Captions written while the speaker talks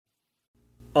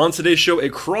On today's show, a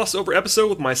crossover episode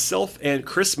with myself and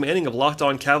Chris Manning of Locked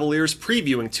On Cavaliers,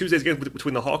 previewing Tuesday's game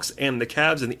between the Hawks and the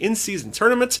Cavs in the in-season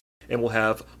tournament, and we'll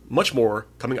have much more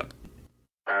coming up.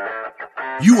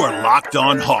 You are Locked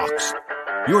On Hawks,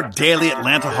 your daily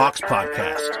Atlanta Hawks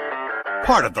podcast,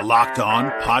 part of the Locked On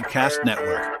Podcast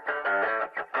Network.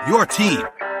 Your team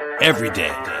every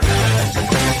day.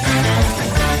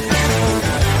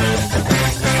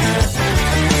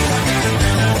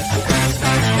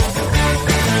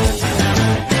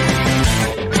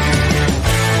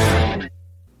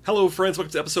 Hello, friends.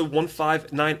 Welcome to episode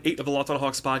 1598 of the Locked On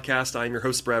Hawks podcast. I am your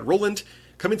host, Brad Rowland,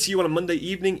 coming to you on a Monday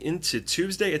evening into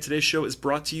Tuesday, and today's show is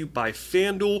brought to you by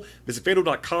FanDuel. Visit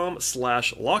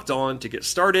FanDuel.com/LockedOn to get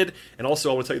started. And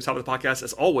also, I want to tell you at the top of the podcast,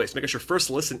 as always, make us your first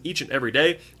listen each and every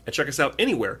day, and check us out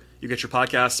anywhere you get your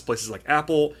podcasts, places like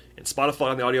Apple and Spotify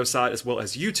on the audio side, as well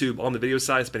as YouTube on the video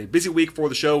side. It's been a busy week for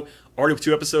the show. Already with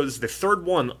 2 episodes. This is the third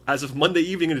one as of Monday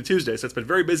evening into Tuesday, so it's been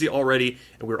very busy already,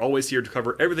 and we're always here to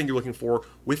cover everything you're looking for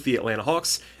with the Atlanta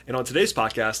Hawks. And on today's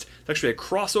podcast, it's actually a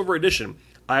crossover edition.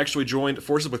 I actually joined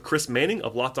forces with Chris Manning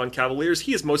of Locked On Cavaliers.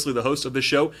 He is mostly the host of this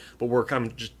show, but we're kind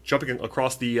of just jumping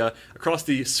across the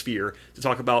sphere to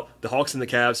talk about the Hawks and the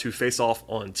Cavs who face off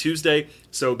on Tuesday.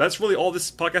 So that's really all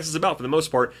this podcast is about for the most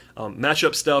part.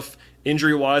 Matchup stuff,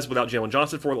 injury-wise without Jalen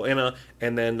Johnson for Atlanta,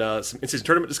 and then some in-season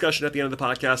tournament discussion at the end of the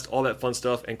podcast, all that fun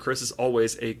stuff. And Chris is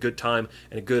always a good time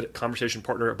and a good conversation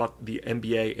partner about the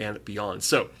NBA and beyond.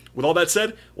 So with all that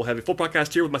said, we'll have a full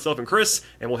podcast here with myself and Chris,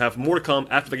 and we'll have more to come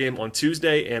after the game on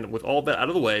Tuesday. And with all that out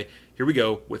of the way, here we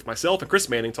go with myself and Chris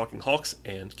Manning talking Hawks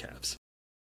and Cavs.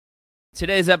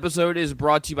 Today's episode is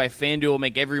brought to you by FanDuel.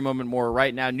 Make every moment more.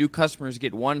 Right now, new customers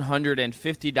get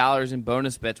 $150 in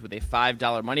bonus bets with a $5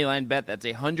 moneyline bet. That's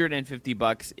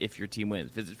 $150 if your team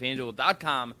wins. Visit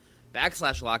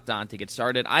FanDuel.com/LockedOn to get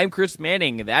started. I'm Chris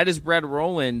Manning. That is Brad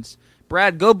Rowland.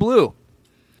 Brad, go blue.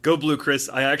 Go blue, Chris.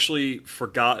 I actually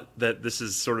forgot that this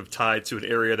is sort of tied to an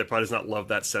area that probably does not love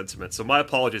that sentiment. So my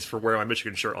apologies for wearing my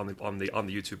Michigan shirt on the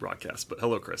YouTube broadcast. But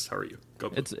hello, Chris. How are you? Go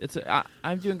blue.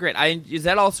 I'm doing great. Is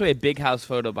that also a big house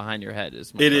photo behind your head?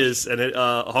 It is, and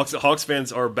Hawks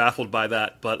fans are baffled by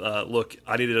that. But look,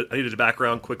 I needed a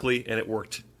background quickly, and it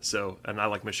worked. So, and I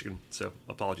like Michigan. So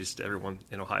apologies to everyone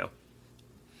in Ohio.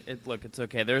 It's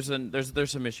okay. There's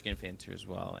some Michigan fans here as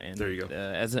well. And there you go.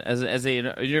 As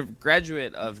a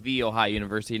graduate of the Ohio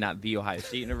University, not the Ohio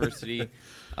State University,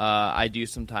 I do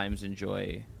sometimes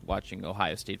enjoy watching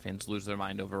Ohio State fans lose their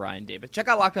mind over Ryan Day. But check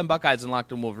out Locked On Buckeyes and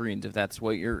Locked On Wolverines if that's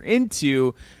what you're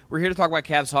into. We're here to talk about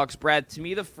Cavs Hawks. Brad, to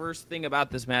me, the first thing about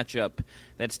this matchup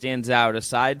that stands out,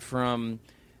 aside from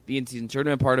the in-season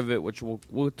tournament part of it, which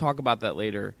we'll talk about that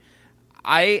later,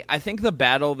 I think the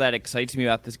battle that excites me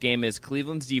about this game is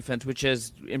Cleveland's defense, which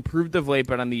has improved of late,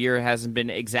 but on the year hasn't been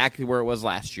exactly where it was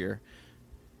last year,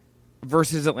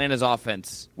 versus Atlanta's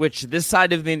offense, which this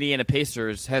side of the Indiana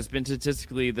Pacers has been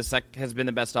statistically has been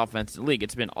the best offense in the league.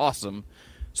 It's been awesome.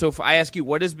 So if I ask you,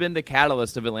 what has been the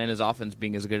catalyst of Atlanta's offense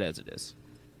being as good as it is?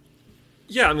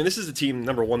 Yeah, I mean, this is a team,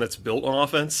 number one, that's built on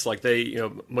offense. Like they,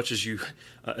 much as you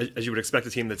would expect a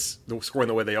team that's scoring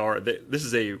the way they are, this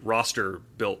is a roster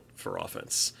built for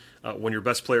offense. When your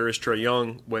best player is Trae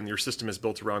Young, when your system is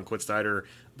built around Quinn Snyder,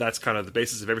 that's kind of the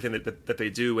basis of everything that they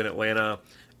do in Atlanta.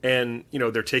 And,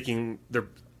 they're taking their...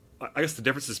 I guess the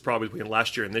difference is probably between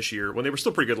last year and this year, when they were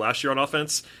still pretty good last year on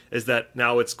offense, is that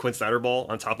now it's Quinn Snyder ball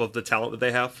on top of the talent that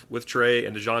they have with Trae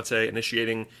and DeJounte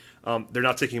initiating. They're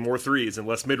not taking more threes and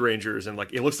less mid-rangers, and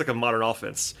it looks like a modern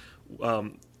offense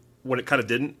when it kind of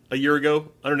didn't a year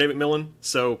ago under Nate McMillan.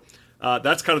 So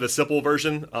that's kind of the simple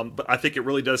version, but I think it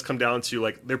really does come down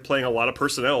to they're playing a lot of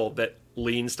personnel that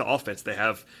leans to offense. They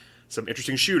have some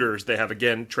interesting shooters. They have,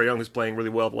 again, Trae Young, who's playing really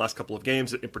well the last couple of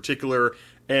games in particular,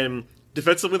 and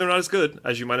defensively they're not as good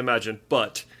as you might imagine,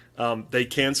 but they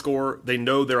can score. They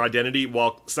know their identity.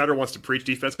 While Snyder wants to preach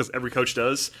defense, because every coach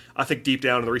does, I think deep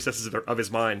down in the recesses of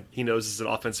his mind, he knows this is an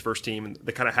offense-first team, and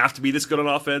they kind of have to be this good on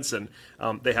offense, and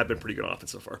they have been pretty good on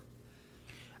offense so far.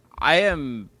 I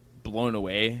am blown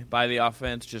away by the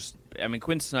offense.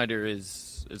 Quinn Snyder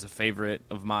is a favorite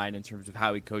of mine in terms of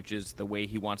how he coaches, the way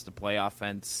he wants to play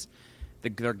offense.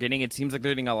 It seems like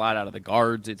they're getting a lot out of the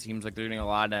guards. It seems like they're getting a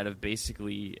lot out of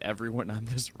basically everyone on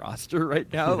this roster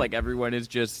right now. Everyone is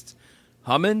just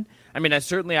humming. I mean, I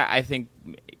think,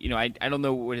 I don't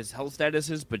know what his health status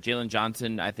is, but Jalen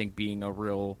Johnson, I think being a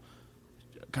real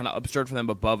kind of upstart for them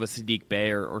above a Sadiq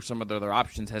Bey or some of the other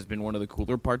options has been one of the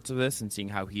cooler parts of this, and seeing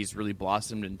how he's really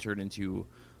blossomed and turned into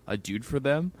a dude for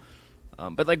them.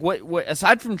 But what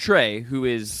aside from Trae, who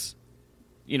is,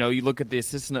 you look at the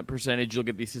assist percentage, you look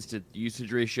at the assisted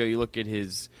usage ratio, you look at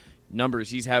his numbers,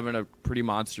 he's having a pretty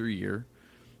monster year.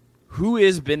 Who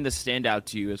has been the standout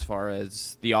to you as far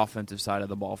as the offensive side of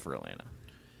the ball for Atlanta?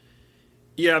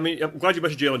 Yeah, I mean, I'm glad you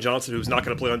mentioned Jalen Johnson, who's not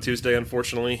going to play on Tuesday,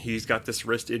 unfortunately. He's got this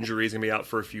wrist injury. He's going to be out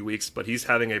for a few weeks, but he's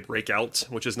having a breakout,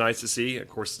 which is nice to see. Of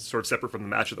course, it's sort of separate from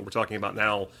the matchup that we're talking about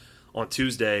now on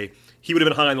Tuesday. He would have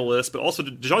been high on the list, but also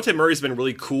DeJounte Murray's been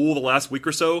really cool the last week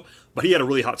or so, but he had a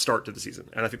really hot start to the season.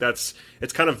 And I think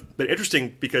it's kind of been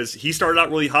interesting because he started out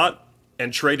really hot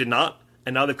and Trey did not,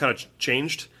 and now they've kind of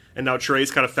changed. And now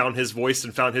Trey's kind of found his voice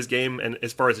and found his game, and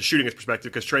as far as the shooting is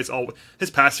perspective, because his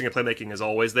passing and playmaking is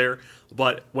always there.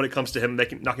 But when it comes to him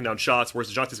knocking down shots, whereas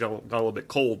DeJounte's gone a little bit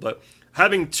cold. But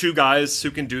having two guys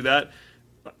who can do that,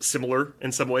 similar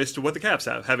in some ways to what the Cavs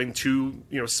have, having two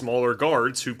smaller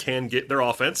guards who can get their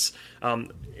offense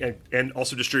and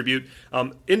also distribute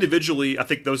individually. I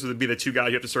think those would be the two guys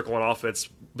you have to circle on offense.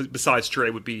 Besides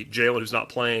Trey, would be Jalen, who's not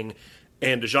playing,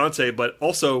 and DeJounte, but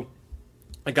also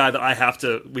a guy that I have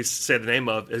to say the name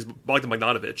of is Bogdan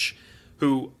Bogdanović,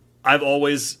 who I've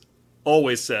always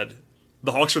said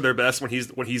the Hawks are their best when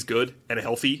he's good and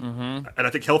healthy. Mm-hmm. And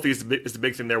I think healthy is the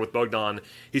big thing there with Bogdan.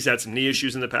 He's had some knee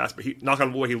issues in the past, but knock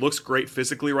on wood, he looks great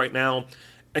physically right now.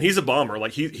 And he's a bomber.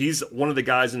 Like he's one of the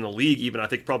guys in the league, even I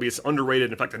think probably is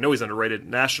underrated. In fact, I know he's underrated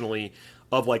nationally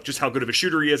of like just how good of a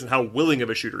shooter he is and how willing of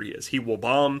a shooter he is. He will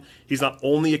bomb. He's not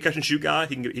only a catch and shoot guy.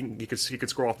 He can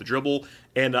score off the dribble,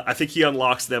 and I think he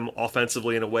unlocks them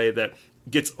offensively in a way that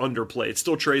gets underplayed. It's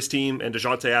still Trey's team and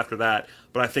DeJounte after that,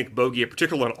 but I think Bogey, in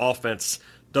particular on offense,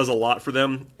 does a lot for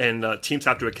them, and teams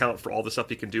have to account for all the stuff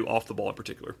he can do off the ball in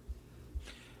particular.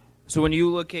 So when you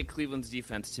look at Cleveland's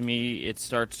defense, to me, it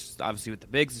starts obviously with the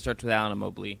bigs. It starts with Allen and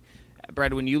Mobley.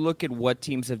 Brad, when you look at what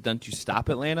teams have done to stop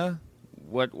Atlanta,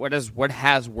 what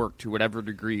has worked to whatever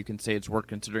degree you can say it's worked,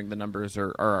 considering the numbers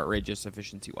are outrageous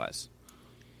efficiency-wise?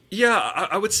 Yeah,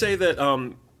 I would say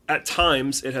that at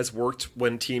times it has worked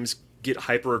when teams get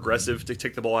hyper-aggressive to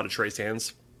take the ball out of Trey's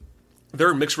hands. There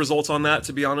are mixed results on that,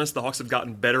 to be honest. The Hawks have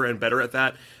gotten better and better at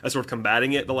that, as sort of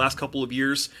combating it the last couple of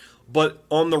years. But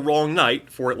on the wrong night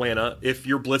for Atlanta, if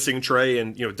you're blitzing Trey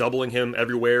and doubling him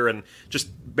everywhere and just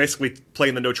basically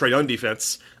playing the no Trey Young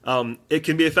defense, it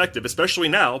can be effective, especially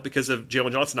now because of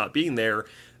Jalen Johnson not being there.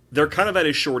 They're kind of at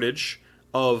a shortage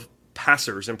of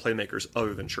passers and playmakers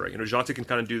other than Trey. Johnson can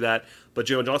kind of do that, but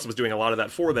Jalen Johnson was doing a lot of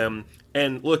that for them.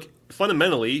 And look,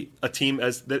 fundamentally, a team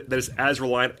that is as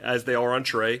reliant as they are on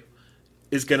Trey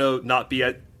is going to not be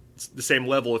at the same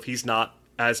level if he's not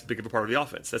as big of a part of the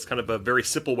offense. That's kind of a very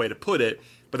simple way to put it,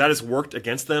 but that has worked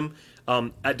against them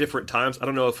at different times. I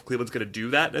don't know if Cleveland's going to do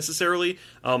that necessarily,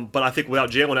 but I think without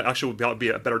Jalen, it actually would be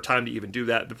a better time to even do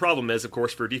that. The problem is, of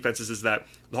course, for defenses is that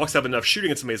the Hawks have enough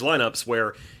shooting in some of these lineups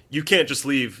where you can't just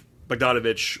leave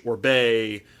Bogdanović or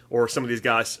Bey or some of these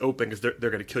guys open because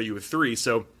they're going to kill you with three.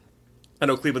 So I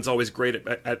know Cleveland's always great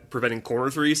at preventing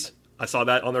corner threes. I saw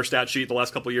that on their stat sheet the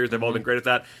last couple of years. They've all been great at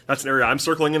that. That's an area I'm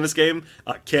circling in this game.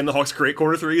 Can the Hawks create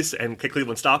corner threes, and can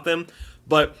Cleveland stop them?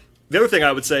 But the other thing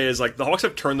I would say is like the Hawks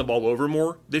have turned the ball over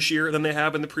more this year than they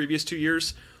have in the previous 2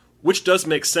 years, which does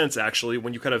make sense, actually,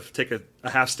 when you kind of take a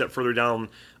half step further down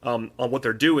on what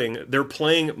they're doing. They're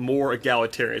playing more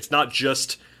egalitarian. It's not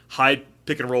just high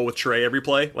pick and roll with Trey every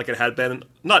play like it had been.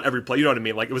 Not every play, you know what I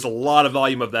mean? Like it was a lot of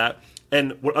volume of that.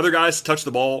 And when other guys touch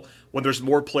the ball, when there's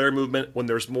more player movement, when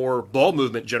there's more ball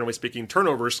movement, generally speaking,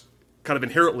 turnovers kind of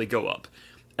inherently go up.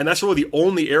 And that's really the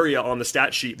only area on the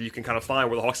stat sheet that you can kind of find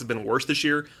where the Hawks have been worse this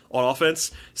year on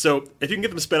offense. So if you can get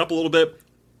them sped up a little bit,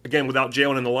 again, without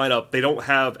Jalen in the lineup, they don't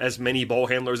have as many ball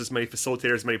handlers, as many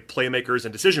facilitators, as many playmakers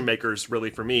and decision makers, really,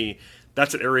 for me.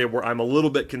 That's an area where I'm a little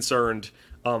bit concerned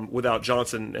without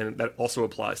Johnson, and that also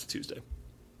applies to Tuesday.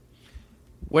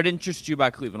 What interests you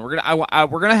about Cleveland? We're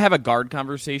gonna have a guard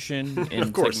conversation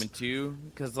in segment 2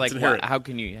 because how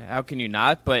can you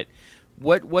not? But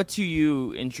what to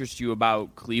you interests you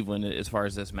about Cleveland as far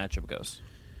as this matchup goes?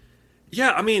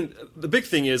 Yeah, I mean the big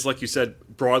thing is, like you said,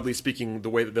 broadly speaking, the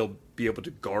way that they'll be able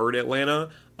to guard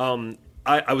Atlanta.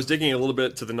 I was digging a little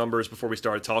bit to the numbers before we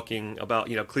started talking about,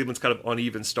 Cleveland's kind of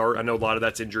uneven start. I know a lot of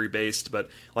that's injury based, but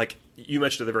like you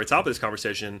mentioned at the very top of this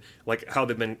conversation, like how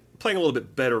they've been playing a little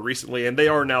bit better recently, and they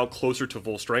are now closer to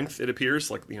full strength, it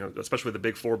appears. Like, especially the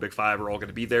big four, big five are all going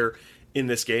to be there in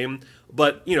this game.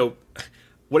 But,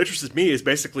 what interests me is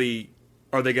basically,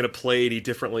 are they going to play any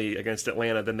differently against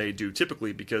Atlanta than they do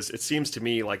typically? Because it seems to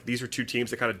me like these are two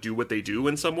teams that kind of do what they do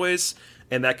in some ways,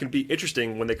 and that can be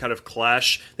interesting when they kind of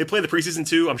clash. They played the preseason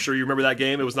too. I'm sure you remember that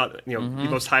game. It was not the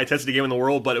most high intensity game in the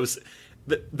world, but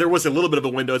there was a little bit of a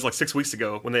window. It's like 6 weeks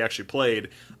ago when they actually played.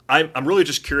 I'm really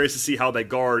just curious to see how they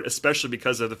guard, especially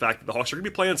because of the fact that the Hawks are going to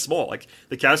be playing small. Like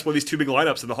the Cavs play these two big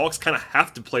lineups, and the Hawks kind of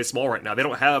have to play small right now. They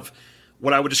don't have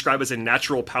what I would describe as a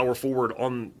natural power forward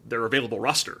on their available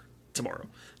roster tomorrow.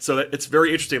 So it's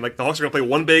very interesting. Like, the Hawks are going to play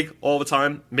one big all the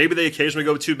time. Maybe they occasionally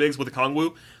go with two bigs with a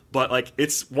Kongwu, but like,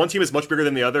 it's one team is much bigger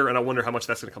than the other, and I wonder how much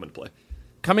that's going to come into play.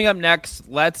 Coming up next,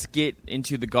 let's get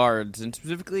into the guards, and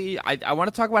specifically, I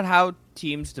want to talk about how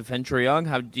teams defend Trae Young,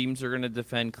 how teams are going to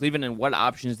defend Cleveland, and what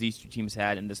options these two teams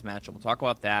had in this matchup. We'll talk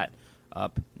about that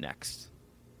up next.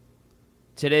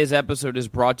 Today's episode is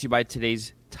brought to you by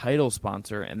today's title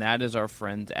sponsor, and that is our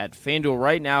friends at FanDuel.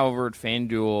 Right now, over at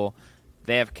FanDuel,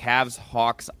 they have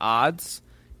Cavs-Hawks odds.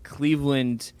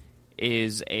 Cleveland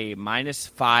is a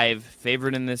 -5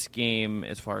 favorite in this game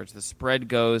as far as the spread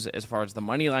goes. As far as the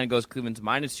money line goes, Cleveland's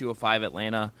 -205,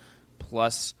 Atlanta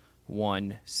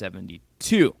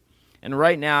 +172. And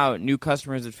right now, new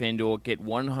customers at FanDuel get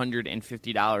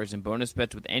 $150 in bonus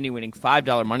bets with any winning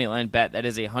 $5 money line bet. That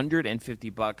is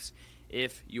 $150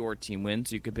 if your team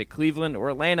wins. You could pick Cleveland or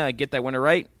Atlanta, get that winner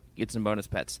right, get some bonus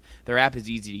bets. Their app is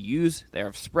easy to use. They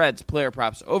have spreads, player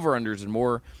props, over-unders, and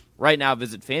more. Right now,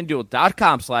 visit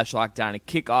FanDuel.com/LockedOn and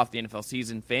kick off the NFL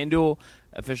season. FanDuel,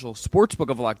 official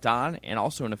sportsbook of Locked On, and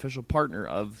also an official partner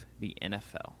of the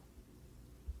NFL.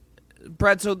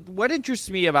 Brad, so what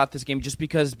interests me about this game, just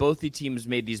because both the teams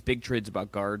made these big trades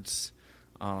about guards,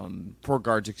 for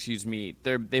guards,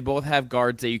 they both have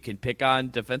guards that you can pick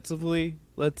on defensively,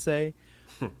 let's say.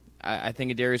 I think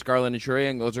of Darius Garland and Trae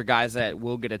Young. Those are guys that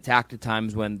will get attacked at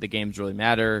times when the games really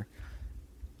matter.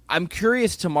 I'm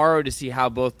curious tomorrow to see how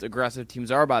both aggressive teams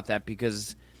are about that,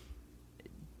 because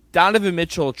Donovan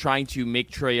Mitchell trying to make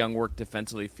Trae Young work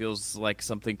defensively feels like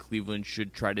something Cleveland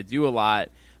should try to do a lot.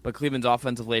 But Cleveland's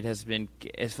offensive late has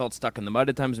felt stuck in the mud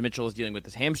at times. Mitchell is dealing with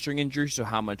this hamstring injury, so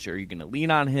how much are you going to lean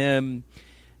on him?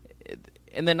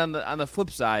 And then on the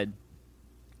flip side,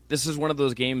 this is one of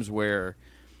those games where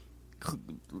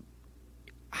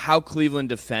how Cleveland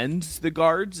defends the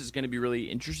guards is going to be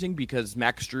really interesting, because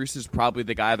Max Strus is probably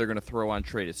the guy they're going to throw on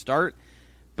Trae to start.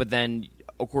 But then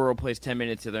Okoro plays 10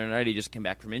 minutes the other night. He just came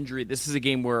back from injury. This is a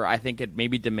game where I think it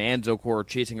maybe demands Okoro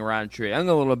chasing around Trae Young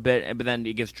a little bit, but then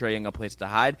he gives Trae Young a place to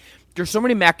hide. There's so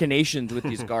many machinations with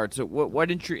these guards. So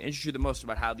what interests you the most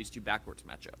about how these two backcourts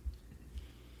match up?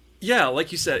 Yeah,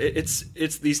 like you said, it's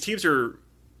these teams are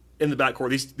in the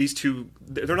backcourt. These two,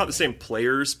 they're not the same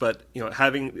players, but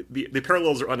having the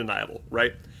parallels are undeniable,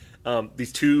 right?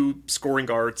 These two scoring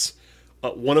guards,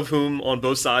 one of whom on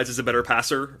both sides is a better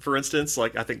passer. For instance,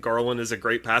 like, I think Garland is a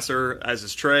great passer, as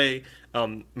is Trae.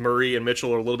 Murray and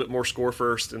Mitchell are a little bit more score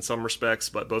first in some respects,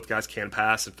 but both guys can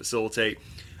pass and facilitate.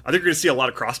 I think you're going to see a lot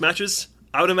of cross matches,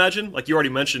 I would imagine. Like you already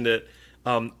mentioned it.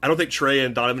 I don't think Trae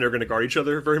and Donovan are going to guard each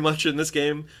other very much in this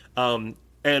game. And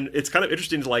it's kind of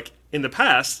interesting to, like, in the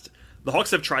past, the Hawks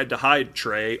have tried to hide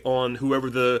Trae on whoever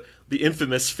the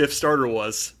infamous fifth starter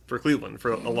was for Cleveland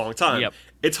for a long time. Yep.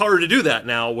 It's harder to do that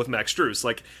now with Max Strus.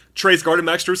 Like, Trae's guarded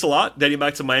Max Strus a lot, dating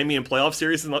back to Miami and playoff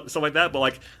series and stuff like that, but,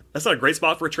 like, that's not a great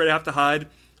spot for a Trae to have to hide.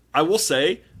 I will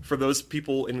say, for those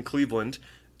people in Cleveland,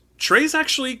 Trae's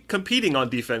actually competing on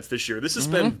defense this year. This has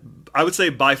been, I would say,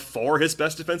 by far his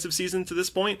best defensive season to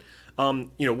this point.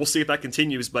 We'll see if that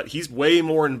continues, but he's way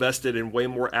more invested and way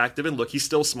more active. And look, he's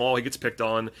still small. He gets picked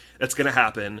on. That's going to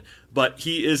happen. But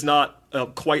he is not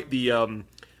quite the,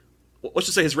 let's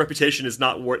just say his reputation is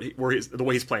not the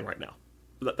way he's playing right now.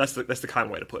 That's the kind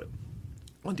of way to put it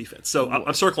on defense. So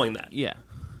I'm circling that. Yeah.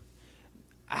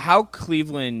 How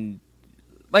Cleveland,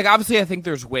 like, obviously I think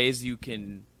there's ways you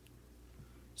can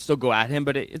still go at him,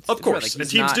 but it's of course, like, and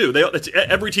teams do.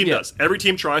 Every team does. Every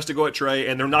team tries to go at Trae,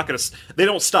 and they're not going to. They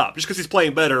don't stop just because he's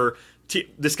playing better.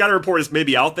 The scouting report is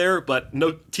maybe out there, but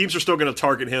no teams are still going to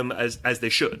target him as they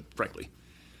should, frankly.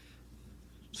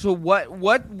 So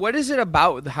what is it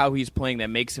about how he's playing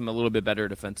that makes him a little bit better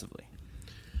defensively?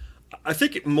 I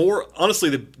think more honestly,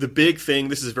 the big thing.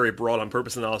 This is very broad on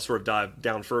purpose, and I'll sort of dive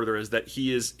down further. Is that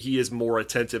he is more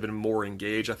attentive and more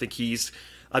engaged.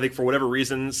 I think for whatever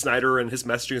reason, Snyder and his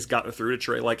messaging has gotten through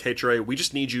to Trae. Like, hey Trae, we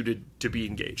just need you to be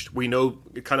engaged. We know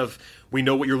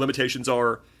what your limitations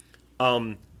are,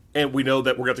 and we know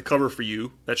that we're going to have to cover for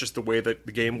you. That's just the way that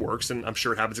the game works, and I'm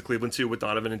sure it happens in Cleveland too with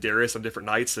Donovan and Darius on different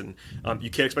nights. And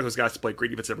you can't expect those guys to play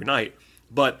great defense every night,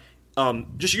 but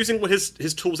just using what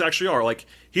his tools actually are. Like,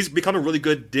 he's become a really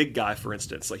good dig guy, for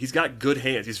instance. Like, he's got good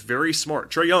hands. He's very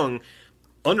smart. Trae Young,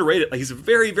 underrated. Like, he's a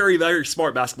very, very, very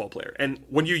smart basketball player. And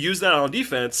when you use that on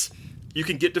defense, you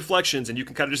can get deflections and you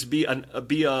can kind of just be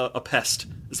a pest,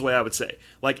 is the way I would say.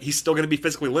 Like, he's still going to be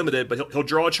physically limited, but he'll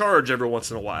draw a charge every once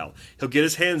in a while. He'll get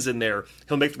his hands in there.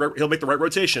 He'll make the right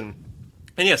rotation.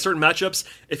 And yeah, certain matchups,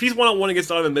 if he's one-on-one against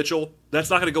Donovan Mitchell, that's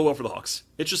not going to go well for the Hawks.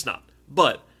 It's just not.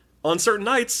 But on certain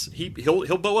nights,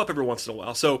 he'll bow up every once in a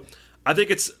while. So I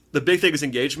think it's the big thing is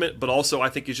engagement, but also I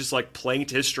think he's just like playing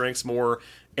to his strengths more,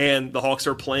 and the Hawks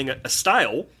are playing a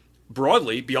style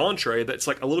broadly beyond Trae that's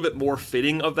like a little bit more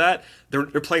fitting of that. They're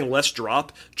playing less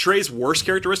drop. Trae's worst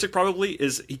characteristic probably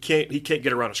is he can't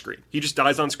get around a screen. He just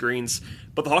dies on screens.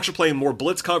 But the Hawks are playing more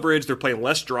blitz coverage. They're playing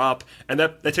less drop, and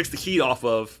that takes the heat off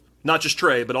of not just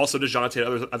Trae but also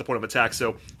DeJounte at the point of attack.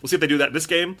 So we'll see if they do that this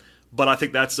game. But I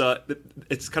think that's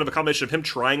it's kind of a combination of him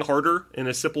trying harder in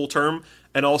a simple term,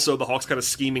 and also the Hawks kind of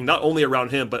scheming not only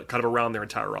around him but kind of around their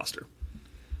entire roster.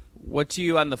 What to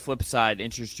you, on the flip side,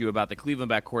 interests you about the Cleveland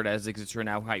backcourt as it exists right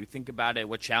now? How you think about it?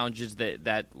 What challenges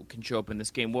that can show up in this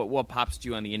game? What pops to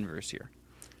you on the inverse here?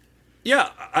 Yeah,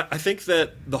 I think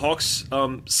that the Hawks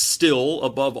still,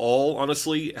 above all,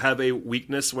 honestly, have a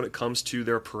weakness when it comes to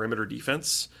their perimeter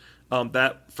defense.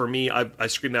 That, for me, I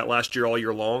screamed that last year all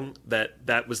year long,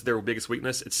 that was their biggest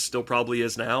weakness. It still probably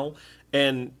is now.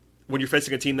 And when you're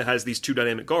facing a team that has these two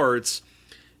dynamic guards,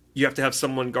 you have to have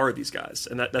someone guard these guys.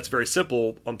 And that's very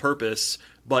simple on purpose.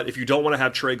 But if you don't want to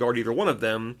have Trae guard either one of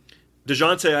them,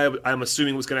 DeJounte, I'm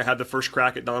assuming, was going to have the first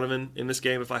crack at Donovan in this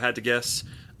game, if I had to guess.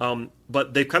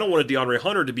 But they kind of wanted DeAndre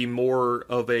Hunter to be more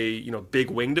of a big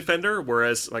wing defender,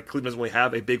 whereas like Cleveland doesn't really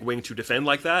have a big wing to defend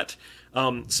like that.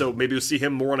 So maybe we'll see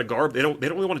him more on a guard. They don't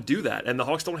really want to do that, and the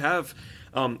Hawks don't have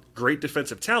great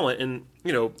defensive talent. And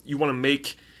you want to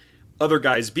make other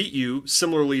guys beat you,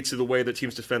 similarly to the way that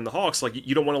teams defend the Hawks. Like,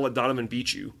 you don't want to let Donovan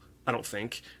beat you, I don't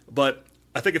think. But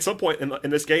I think at some point in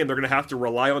this game, they're going to have to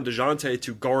rely on DeJounte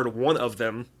to guard one of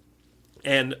them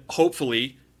and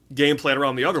hopefully game plan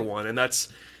around the other one. And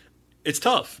it's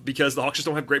tough because the Hawks just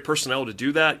don't have great personnel to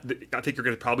do that. I think you're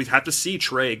going to probably have to see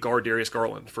Trae guard Darius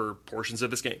Garland for portions of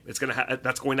this game. That's going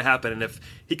to happen. And if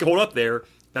he can hold up there,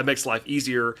 that makes life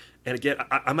easier. And again,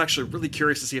 I'm actually really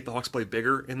curious to see if the Hawks play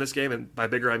bigger in this game. And by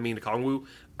bigger, I mean Okongwu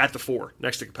at the 4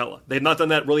 next to Capella. They've not done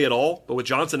that really at all. But with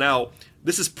Johnson out,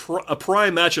 this is a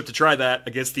prime matchup to try that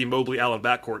against the Mobley-Allen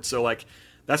backcourt. So, like,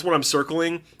 that's what I'm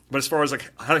circling. But as far as, like,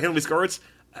 how to handle these guards,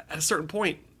 at a certain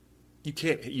point, you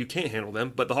can't handle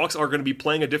them. But the Hawks are going to be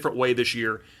playing a different way this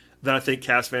year than I think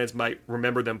Cavs fans might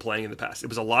remember them playing in the past. It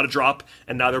was a lot of drop,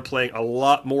 and now they're playing a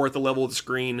lot more at the level of the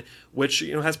screen, which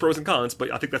has pros and cons,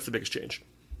 but I think that's the biggest change.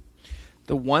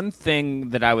 The one thing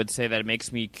that I would say that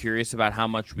makes me curious about how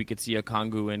much we could see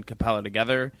Okongwu and Capella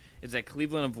together is that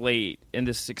Cleveland of late, in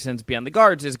this extends beyond the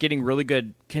guards, is getting really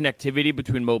good connectivity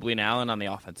between Mobley and Allen on the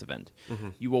offensive end. Mm-hmm.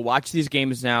 You will watch these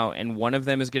games now, and one of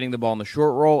them is getting the ball in the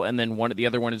short roll, and then the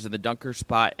other one is in the dunker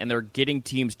spot, and they're getting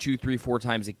teams 2, 3, 4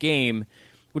 times a game,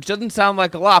 which doesn't sound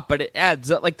like a lot, but it adds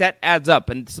up. Like, that adds up,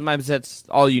 and sometimes that's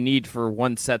all you need for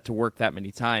one set to work that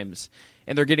many times.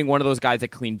 And they're getting one of those guys that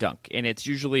clean dunk, and it's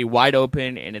usually wide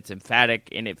open, and it's emphatic,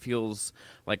 and it feels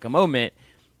like a moment.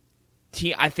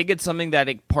 I think it's something that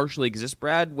it partially exists,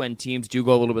 Brad, when teams do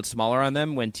go a little bit smaller on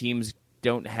them, when teams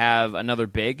don't have another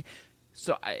big.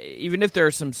 So even if there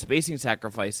are some spacing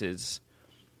sacrifices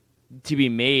to be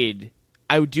made,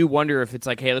 I do wonder if it's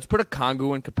like, hey, let's put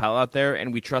Okongwu and Capella out there,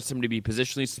 and we trust them to be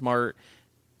positionally smart,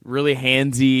 really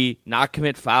handsy, not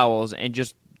commit fouls, and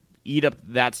just eat up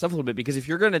that stuff a little bit. Because if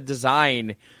you're going to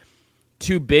design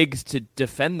two bigs to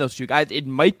defend those two guys, it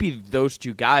might be those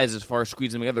two guys as far as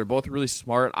squeezing them together. They're both really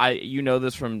smart.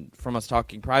 This from us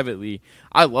talking privately.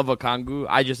 I love Okongwu.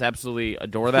 I just absolutely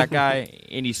adore that guy,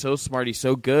 and he's so smart. He's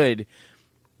so good.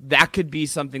 That could be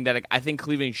something that I think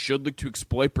Cleveland should look to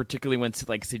exploit, particularly when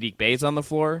like Saddiq Bey is on the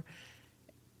floor.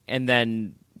 And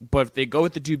then, but if they go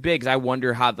with the two bigs, I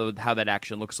wonder how that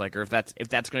action looks like, or if that's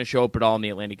going to show up at all in the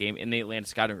Atlanta game, in the Atlanta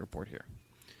scouting report here.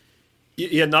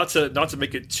 Yeah, not to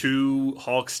make it too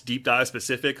Hawks deep dive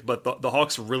specific, but the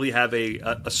Hawks really have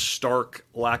a stark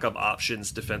lack of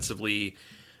options defensively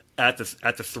at the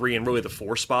 3 and really the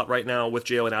 4 spot right now with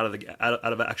Jalen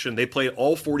out of action. They played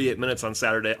all 48 minutes on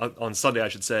Sunday, I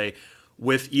should say,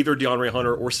 with either DeAndre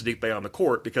Hunter or Saddiq Bey on the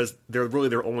court, because they're really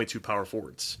their only two power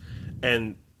forwards.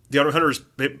 And DeAndre Hunter's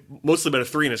mostly been a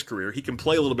 3 in his career. He can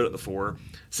play a little bit at the 4.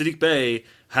 Saddiq Bey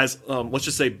has, let's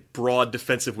just say, broad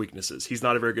defensive weaknesses. He's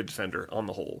not a very good defender on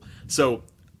the whole. So,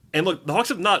 and look, the Hawks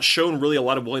have not shown really a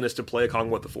lot of willingness to play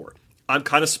Okongwu at the 4. I'm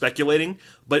kind of speculating,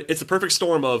 but it's a perfect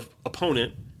storm of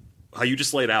opponent, how you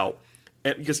just laid out,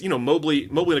 and because Mobley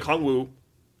and Okongwu,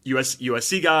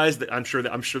 USC guys, that I'm sure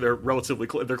they're relatively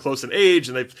they're close in age,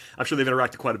 and I'm sure they've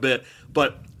interacted quite a bit.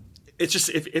 But it's just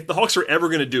if the Hawks are ever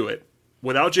going to do it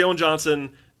without Jalen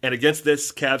Johnson and against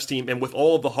this Cavs team, and with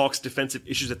all of the Hawks' defensive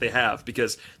issues that they have,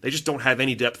 because they just don't have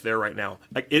any depth there right now.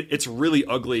 Like it's really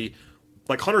ugly.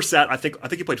 Like Hunter sat, I think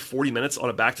he played 40 minutes on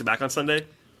a back-to-back on Sunday.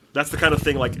 That's the kind of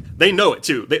thing, like, they know it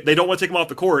too. They don't want to take him off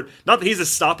the court. Not that he's a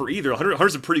stopper either.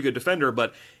 Hunter's a pretty good defender,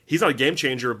 but he's not a game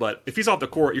changer. But if he's off the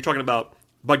court, you're talking about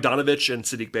Bogdanovich and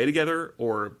Saddiq Bey together,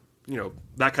 or,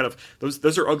 that kind of,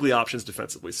 those are ugly options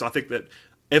defensively. So I think that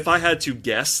if I had to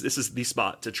guess, this is the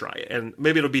spot to try it. And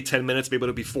maybe it'll be 10 minutes, maybe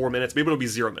it'll be 4 minutes, maybe it'll be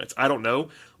 0 minutes. I don't know.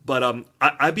 But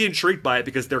I'd be intrigued by it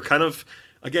because they're kind of,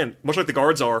 again, much like the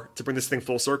guards are, to bring this thing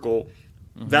full circle,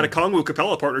 that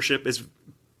Okongwu-Capella partnership is,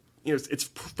 it's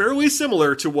fairly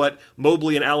similar to what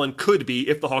Mobley and Allen could be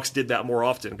if the Hawks did that more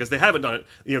often, because they haven't done it.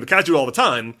 The Cavs do it all the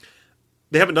time.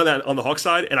 They haven't done that on the Hawks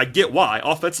side, and I get why.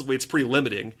 Offensively, it's pretty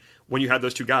limiting when you have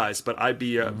those two guys, but I'd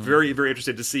be very, very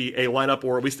interested to see a lineup,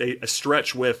 or at least a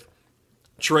stretch with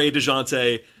Trey,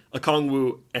 DeJounte,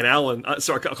 Okongwu, and Allen.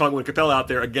 Okongwu and Capella out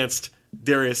there against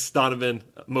Darius, Donovan,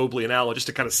 Mobley, and Allen, just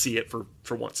to kind of see it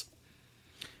for once.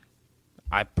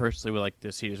 I personally would like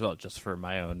to see it as well, just for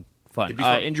my own fun.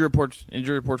 Fun. Injury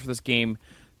report for this game: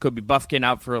 Kobe Buffkin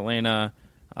out for Atlanta.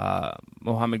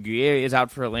 Mohamed Gueye is out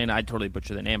for Atlanta. I totally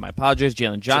butchered the name. I apologize.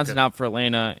 Jalen Johnson out for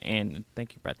Atlanta, and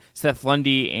thank you, Brad. Seth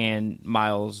Lundy and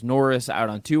Miles Norris out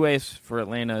on two ways for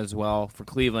Atlanta as well. For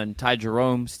Cleveland, Ty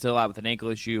Jerome still out with an ankle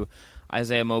issue.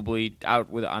 Isaiah Mobley out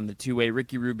on the two-way.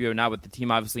 Ricky Rubio not with the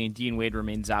team, obviously, and Dean Wade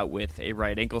remains out with a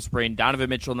right ankle sprain. Donovan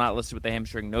Mitchell not listed with the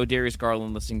hamstring. No Darius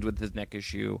Garland listed with his neck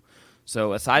issue.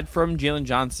 So aside from Jalen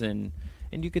Johnson,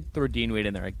 and you could throw Dean Wade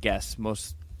in there, I guess.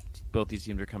 Both these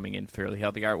teams are coming in fairly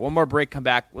healthy. All right, one more break, come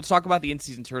back. Let's talk about the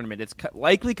in-season tournament. It's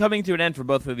likely coming to an end for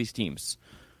both of these teams.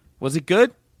 Was it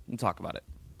good? We'll talk about it.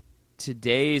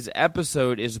 Today's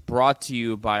episode is brought to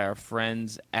you by our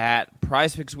friends at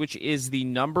PrizePicks, which is the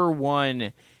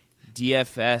 #1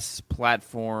 DFS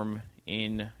platform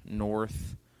in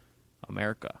North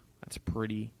America. That's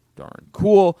pretty darn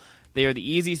cool. They are the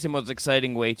easiest and most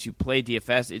exciting way to play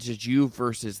DFS. It's just you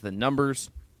versus the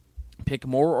numbers. Pick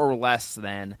more or less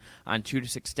than on 2 to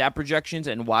 6 stat projections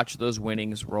and watch those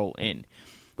winnings roll in.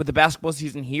 With the basketball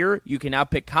season here, you can now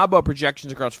pick combo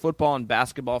projections across football and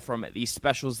basketball from the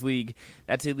Specials League.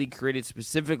 That's a league created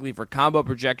specifically for combo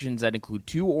projections that include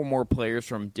 2 or more players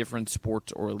from different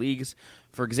sports or leagues.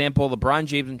 For example, LeBron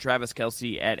James and Travis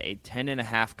Kelce at a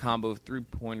 10.5 combo of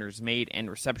 3-pointers made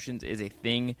and receptions is a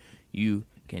thing you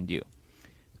can do.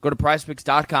 Go to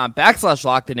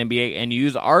prizepicks.com/LockedOnNBA and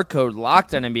use our code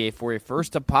LockedOnNBA for a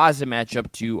first deposit match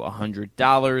up to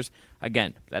 $100.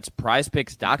 Again, that's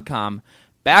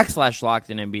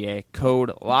prizepicks.com/LockedOnNBA, code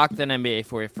LockedOnNBA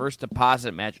for a first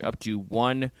deposit match up to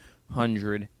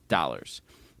 $100.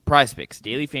 PrizePicks,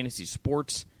 daily fantasy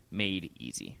sports made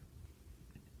easy.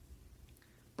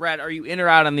 Brad, are you in or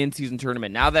out on the in-season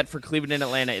tournament? Now that for Cleveland and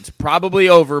Atlanta, it's probably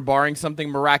over, barring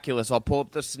something miraculous. I'll pull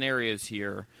up the scenarios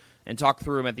here and talk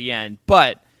through them at the end.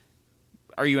 But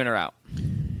are you in or out?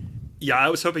 Yeah, I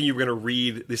was hoping you were going to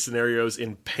read the scenarios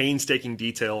in painstaking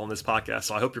detail on this podcast,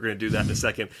 so I hope you're going to do that in a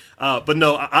second. But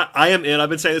no, I am in. I've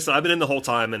been saying this. I've been in the whole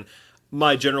time, and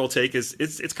my general take is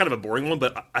it's kind of a boring one,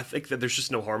 but I think that there's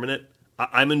just no harm in it.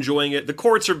 I'm enjoying it. The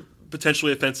courts are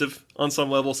potentially offensive on some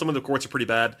level. Some of the courts are pretty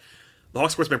bad. The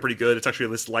Hawks court's been pretty good. It's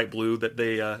actually this light blue that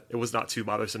it was not too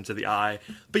bothersome to the eye.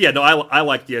 But yeah, no, I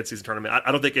like the end-season tournament.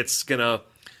 I don't think it's going to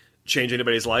change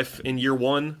anybody's life in year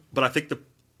one, but I think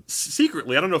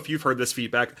secretly, I don't know if you've heard this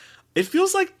feedback, it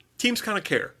feels like teams kind of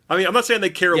care. I mean, I'm not saying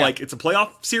they care like it's a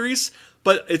playoff series,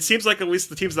 but it seems like at least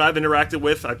the teams that I've interacted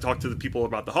with, I've talked to the people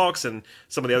about the Hawks and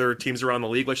some of the other teams around the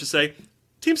league, let's just say,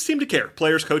 teams seem to care.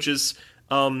 Players, coaches,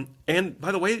 and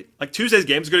by the way, like Tuesday's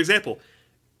game is a good example.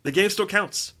 The game still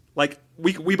counts. Like,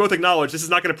 we both acknowledge this is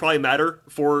not going to probably matter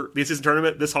for the season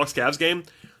tournament, this Hawks-Cavs game,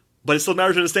 but it still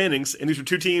matters in the standings, and these are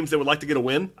two teams that would like to get a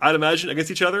win, I'd imagine,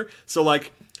 against each other. So,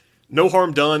 like, no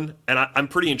harm done, and I'm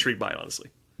pretty intrigued by it,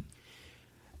 honestly.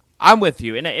 I'm with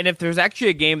you. And if there's actually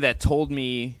a game that told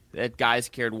me that guys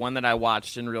cared, one that I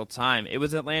watched in real time, it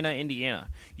was Atlanta, Indiana.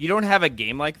 You don't have a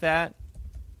game like that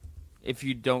if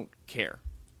you don't care.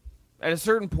 At a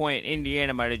certain point,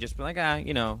 Indiana might have just been like,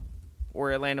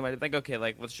 or Atlanta might have been like, okay,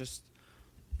 like, let's just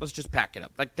pack it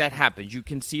up. Like, that happens. You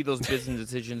can see those business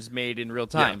decisions made in real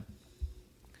time. Yeah.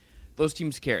 Those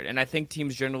teams cared, and I think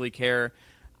teams generally care.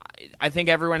 I think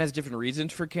everyone has different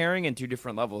reasons for caring and 2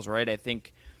 different levels, right? I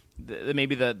think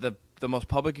maybe the most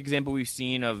public example we've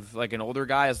seen of like an older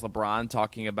guy is LeBron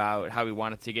talking about how he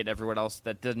wanted to get everyone else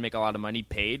that doesn't make a lot of money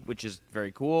paid, which is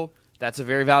very cool. That's a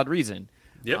very valid reason.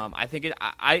 Yep. I think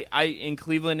I in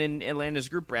Cleveland and Atlanta's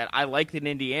group, Brad, I liked in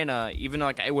Indiana, even though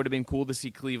like it would have been cool to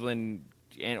see Cleveland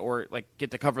or like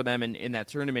get to cover them in that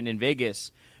tournament in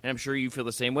Vegas. And I'm sure you feel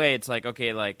the same way. It's like,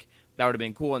 okay, like that would have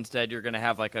been cool. Instead, you're going to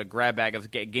have like a grab bag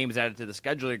of games added to the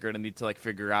schedule you're going to need to like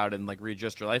figure out and like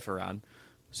readjust your life around.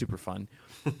 super fun.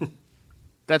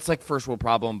 That's like first world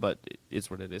problem, but it is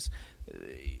what it is.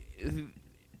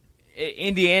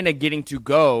 Indiana getting to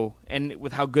go, and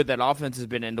with how good that offense has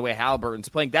been and the way Halliburton's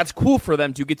playing, that's cool for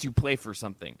them to get to play for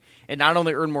something. And not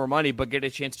only earn more money, but get a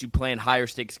chance to play in higher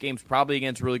stakes games, probably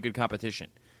against really good competition.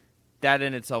 That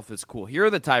in itself is cool. Here are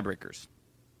the tiebreakers.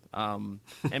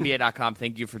 NBA.com,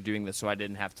 thank you for doing this so I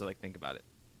didn't have to think about it.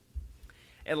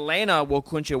 Atlanta will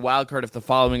clinch a wild card if the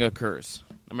following occurs.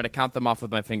 I'm going to count them off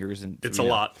with my fingers. It's a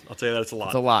lot. I'll tell you that it's a lot.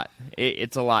 It's a lot.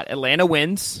 It's a lot. Atlanta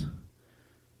wins.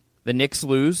 The Knicks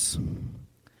lose.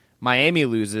 Miami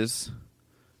loses.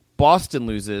 Boston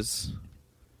loses.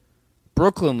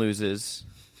 Brooklyn loses.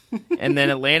 And then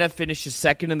Atlanta finishes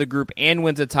second in the group and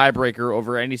wins a tiebreaker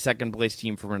over any second-place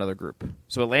team from another group.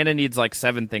 So Atlanta needs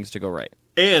 7 things to go right.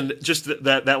 And just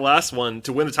that last one,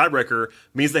 to win the tiebreaker,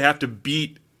 means they have to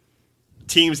beat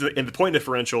teams in the point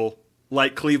differential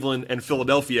like Cleveland and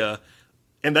Philadelphia,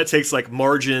 and that takes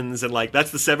margins and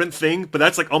that's the 7th thing, but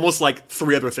that's almost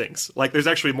 3 other things. There's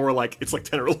actually more it's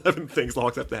 10 or 11 things the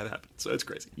Hawks have to have happen. So it's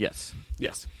crazy. Yes.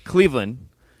 Yes. Cleveland,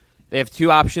 they have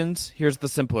 2 options. Here's the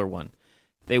simpler one.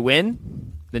 They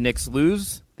win, the Knicks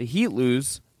lose, the Heat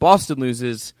lose, Boston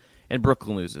loses, and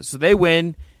Brooklyn loses. So they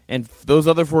win, and those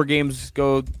other 4 games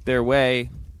go their way.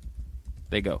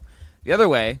 They go. The other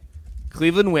way,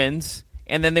 Cleveland wins,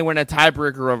 and then they win a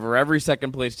tiebreaker over every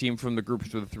second-place team from the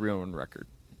groups with a 3-1 record.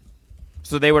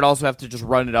 So they would also have to just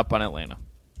run it up on Atlanta.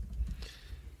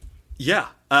 Yeah,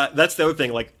 that's the other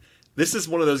thing. This is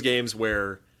one of those games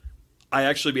where I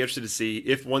actually be interested to see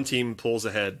if one team pulls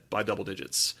ahead by double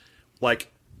digits.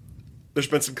 There's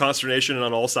been some consternation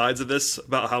on all sides of this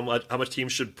about how much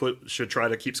teams should try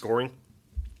to keep scoring.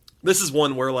 This is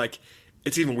one where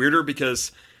it's even weirder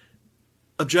because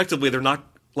objectively they're not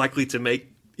likely to make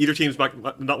either team's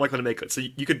not likely to make it. So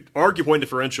you could argue point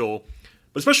differential,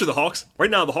 but especially the Hawks. Right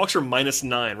now the Hawks are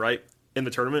 -9, right, in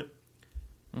the tournament.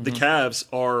 Mm-hmm. The Cavs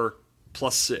are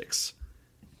 +6,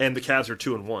 and the Cavs are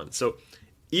 2-1. So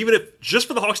even if just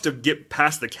for the Hawks to get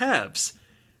past the Cavs,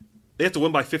 they have to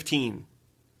win by 15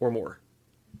 or more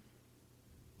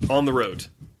on the road,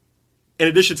 in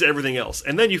addition to everything else.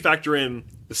 And then you factor in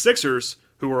the Sixers,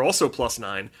 who are also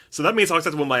 +9. So that means the Hawks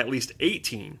have to win by at least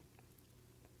 18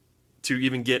 to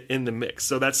even get in the mix.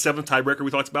 So that's 7th tiebreaker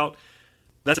we talked about.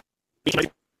 That's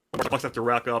the Hawks have to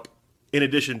rack up in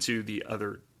addition to the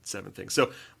other 7 things.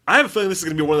 So I have a feeling this is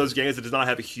going to be one of those games that does not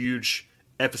have a huge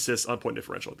emphasis on point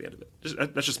differential at the end of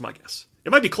it. That's just my guess.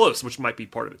 It might be close, which might be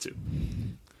part of it too.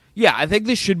 Yeah, I think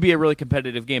this should be a really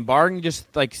competitive game. Barring just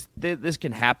this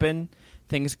can happen.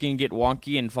 Things can get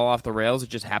wonky and fall off the rails. It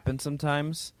just happens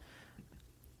sometimes.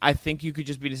 I think you could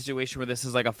just be in a situation where this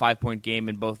is a 5-point game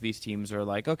and both these teams are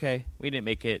okay, we didn't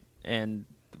make it,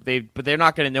 but they're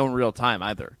not going to know in real time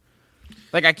either.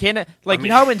 I can't you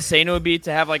know how insane it would be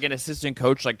to have an assistant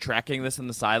coach tracking this on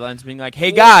the sidelines, being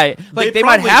hey guy, they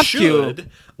might have to.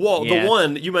 Well, yeah. The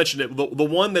one you mentioned it, the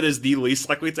one that is the least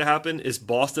likely to happen is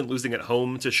Boston losing at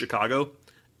home to Chicago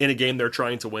in a game they're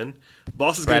trying to win.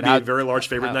 Boston's going to be a very large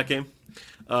favorite in that game.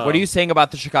 What are you saying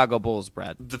about the Chicago Bulls,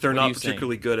 Brad? That they're not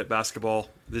particularly good at basketball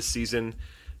this season.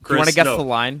 Chris, you want to guess the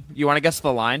line? You want to guess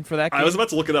the line for that game? I was about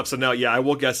to look it up, so now, yeah, I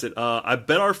will guess it. I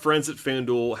bet our friends at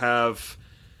FanDuel have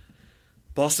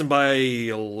Boston by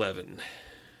 11.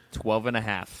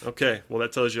 12.5. Okay, well,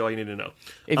 that tells you all you need to know.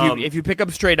 If you pick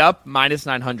up straight up,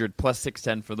 -900,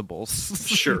 +610 for the Bulls.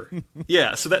 Sure.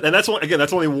 Yeah, so that's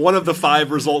only one of the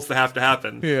 5 results that have to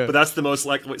happen. Yeah. But that's the most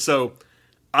likely. So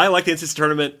I like the NCAA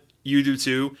tournament. You do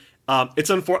too.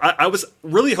 It's unfortunate. I was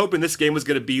really hoping this game was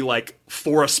going to be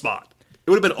for a spot. It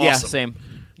would have been awesome. Yeah, same.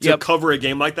 To cover a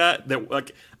game like that.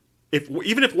 That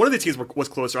even if one of the teams was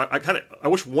closer, I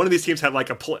wish one of these teams had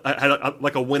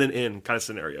a win and in kind of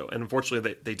scenario. And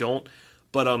unfortunately, they don't.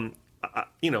 But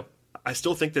I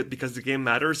still think that because the game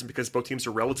matters and because both teams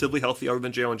are relatively healthy, other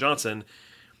than Jalen Johnson.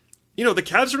 The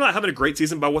Cavs are not having a great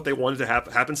season by what they wanted to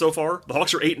happen so far. The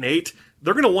Hawks are 8-8.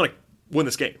 They're going to want to win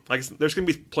this game. There's going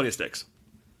to be plenty of stakes.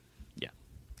 Yeah.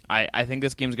 I think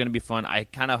this game's going to be fun. I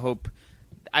kind of hope...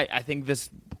 I think this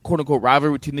quote-unquote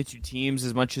rivalry between the two teams,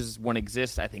 as much as one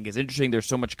exists, I think is interesting. There's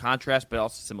so much contrast, but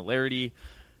also similarity.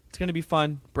 It's going to be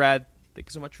fun. Brad, thank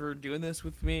you so much for doing this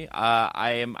with me.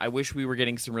 I wish we were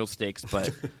getting some real stakes,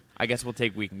 but I guess we'll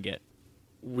take what we can get.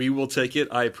 We will take it.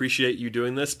 I appreciate you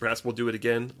doing this. Perhaps we'll do it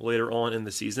again later on in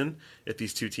the season if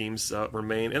these two teams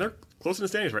remain. And they're close in the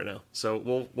standings right now. So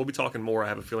we'll be talking more. I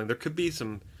have a feeling there could be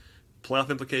some playoff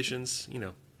implications,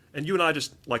 And you and I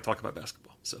just like talking about basketball.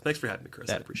 So thanks for having me, Chris.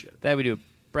 I appreciate it. That we do.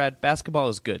 Brad, basketball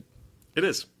is good. It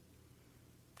is.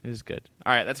 It is good.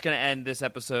 All right, that's going to end this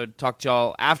episode. Talk to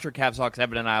y'all after Cavs Hawks.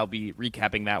 Evan and I will be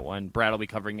recapping that one. Brad will be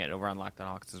covering it over on Locked On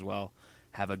Hawks as well.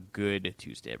 Have a good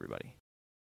Tuesday, everybody.